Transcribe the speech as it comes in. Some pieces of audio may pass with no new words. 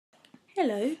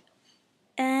Hello.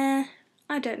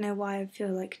 I don't know why I feel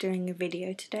like doing a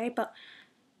video today, but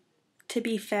to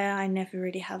be fair, I never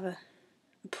really have a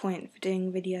point for doing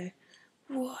a video.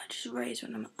 Whoa, I just raised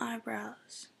one of my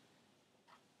eyebrows.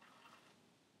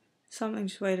 Something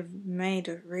just made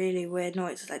a really weird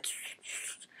noise. It's like...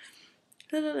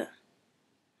 Can I do that?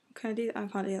 I can't do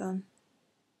that one.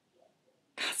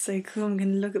 That's so cool. I'm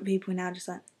going to look at people now just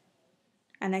like...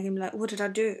 And they're going to be like, what did I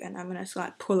do? And I'm going to just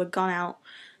like pull a gun out.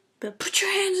 But put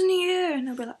your hands in the air! And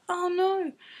they'll be like, oh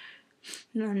no!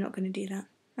 No, I'm not going to do that.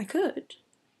 I could.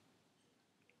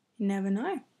 You never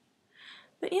know.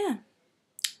 But yeah,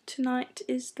 tonight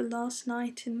is the last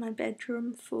night in my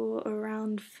bedroom for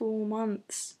around 4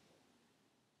 months.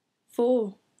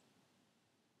 4.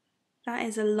 That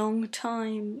is a long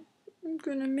time. I'm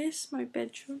gonna miss my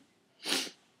bedroom.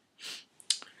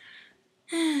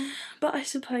 But I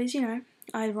suppose, you know,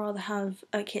 I'd rather have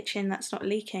a kitchen that's not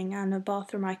leaking and a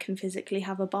bathroom I can physically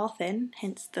have a bath in,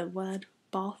 hence the word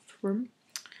bathroom,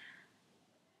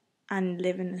 and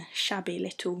live in a shabby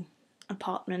little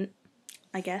apartment,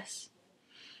 I guess.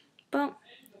 But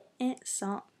it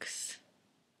sucks.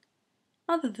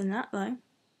 Other than that though,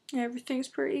 everything's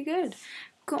pretty good.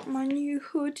 Got my new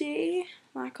hoodie.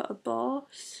 I got a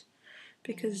Boss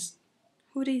because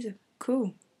hoodies are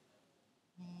cool.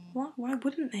 What? Why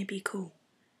wouldn't they be cool?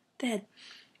 They're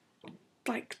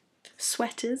like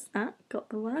sweaters. Got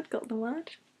the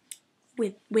word.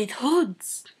 With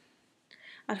hoods.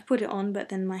 I'd put it on, but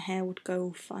then my hair would go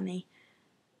all funny.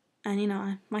 And you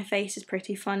know, my face is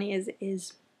pretty funny as it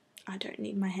is. I don't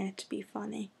need my hair to be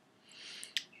funny.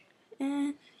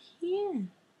 And yeah.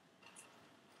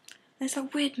 There's a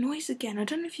weird noise again. I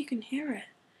don't know if you can hear it.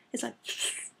 It's like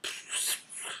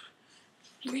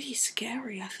really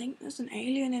scary. I think there's an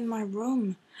alien in my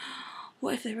room.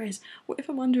 What if there is? What if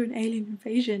I'm under an alien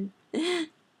invasion? I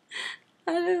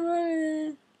don't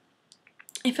want to.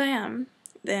 If I am,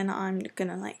 then I'm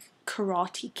gonna like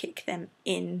karate kick them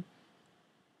in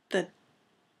the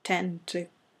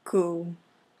tentacle.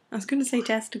 I was gonna say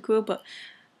testicle, but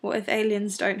what if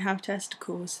aliens don't have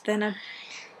testicles? Then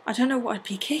I don't know what I'd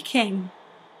be kicking.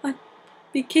 I'd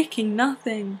be kicking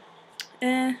nothing.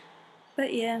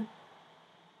 But yeah.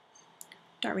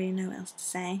 Don't really know what else to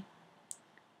say.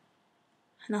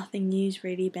 Nothing new's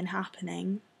really been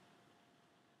happening.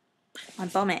 My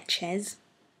bum itches.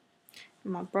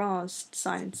 My bra's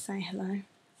decided to say hello.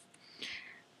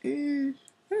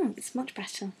 It's much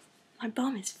better. My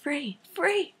bum is free.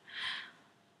 Free!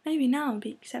 Maybe now I'll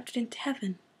be accepted into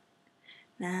heaven.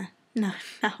 Nah, no,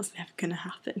 that was never gonna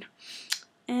happen.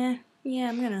 Yeah,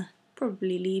 I'm gonna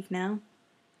probably leave now.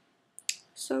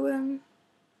 So,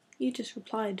 you just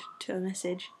replied to a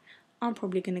message. I'm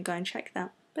probably gonna go and check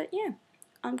that. But yeah,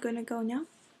 I'm gonna go now.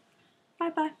 Bye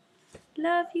bye.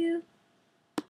 Love you.